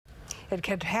It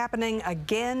kept happening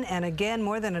again and again.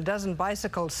 More than a dozen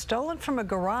bicycles stolen from a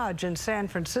garage in San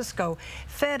Francisco.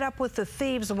 Fed up with the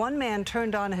thieves, one man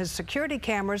turned on his security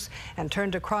cameras and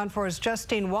turned to KRON4's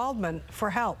Justine Waldman for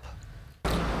help.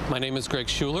 My name is Greg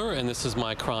Schuler, and this is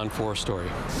my KRON4 story.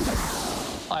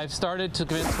 I've started to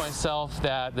convince myself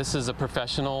that this is a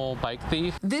professional bike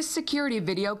thief. This security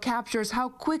video captures how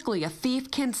quickly a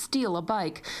thief can steal a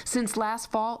bike. Since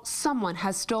last fall, someone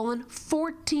has stolen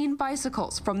 14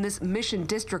 bicycles from this Mission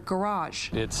District garage.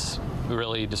 It's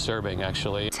really disturbing,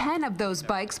 actually. 10 of those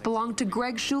bikes belong to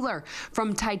Greg Schuler,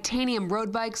 from titanium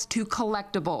road bikes to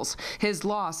collectibles. His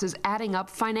loss is adding up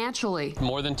financially.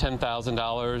 More than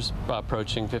 $10,000,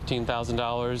 approaching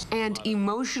 $15,000. And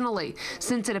emotionally,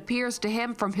 since it appears to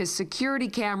him from his security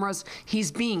cameras,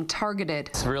 he's being targeted.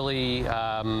 It's really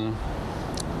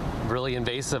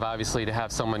invasive, obviously, to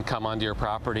have someone come onto your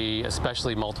property,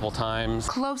 especially multiple times.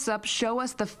 Close-ups show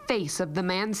us the face of the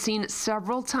man seen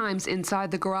several times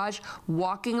inside the garage,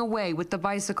 walking away with the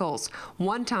bicycles.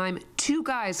 One time, 2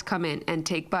 guys come in and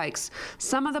take bikes.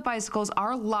 Some of the bicycles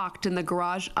are locked in the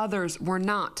garage, others were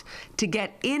not. To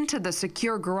get into the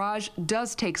secure garage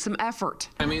does take some effort.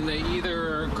 I mean, they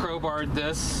either crowbarred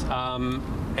this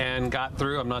and got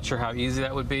through. I'm not sure how easy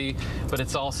that would be, but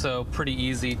it's also pretty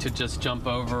easy to just jump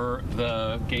over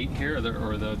the gate here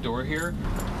or the door here.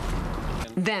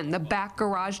 Then the back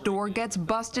garage door gets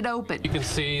busted open. You can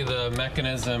see the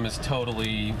mechanism is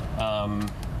totally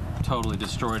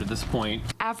destroyed at this point.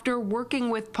 After working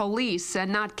with police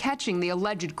and not catching the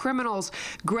alleged criminals,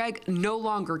 Greg no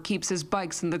longer keeps his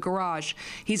bikes in the garage.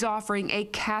 He's offering a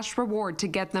cash reward to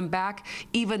get them back,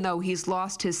 even though he's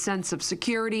lost his sense of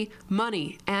security,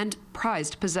 money, and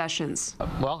prized possessions.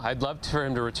 Well, I'd love for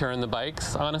him to return the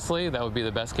bikes, honestly. That would be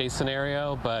the best case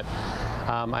scenario, but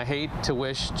I hate to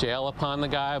wish jail upon the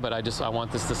guy, but I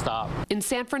want this to stop. In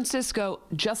San Francisco,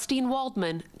 Justine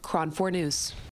Waldman, KRON4 News.